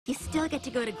You still get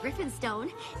to go to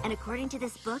Griffonstone, and according to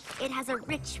this book, it has a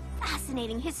rich,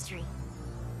 fascinating history.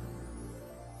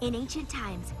 In ancient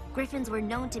times, griffins were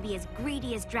known to be as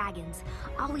greedy as dragons,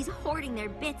 always hoarding their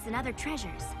bits and other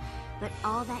treasures. But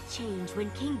all that changed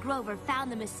when King Grover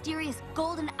found the mysterious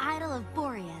golden idol of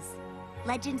Boreas.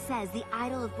 Legend says the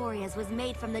idol of Boreas was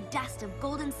made from the dust of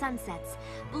golden sunsets,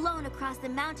 blown across the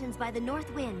mountains by the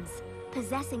north winds.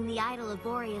 Possessing the idol of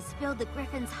Boreas filled the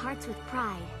griffins' hearts with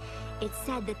pride. It's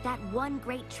said that that one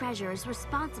great treasure is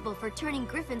responsible for turning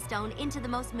Griffonstone into the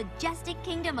most majestic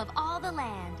kingdom of all the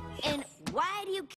land. And why do you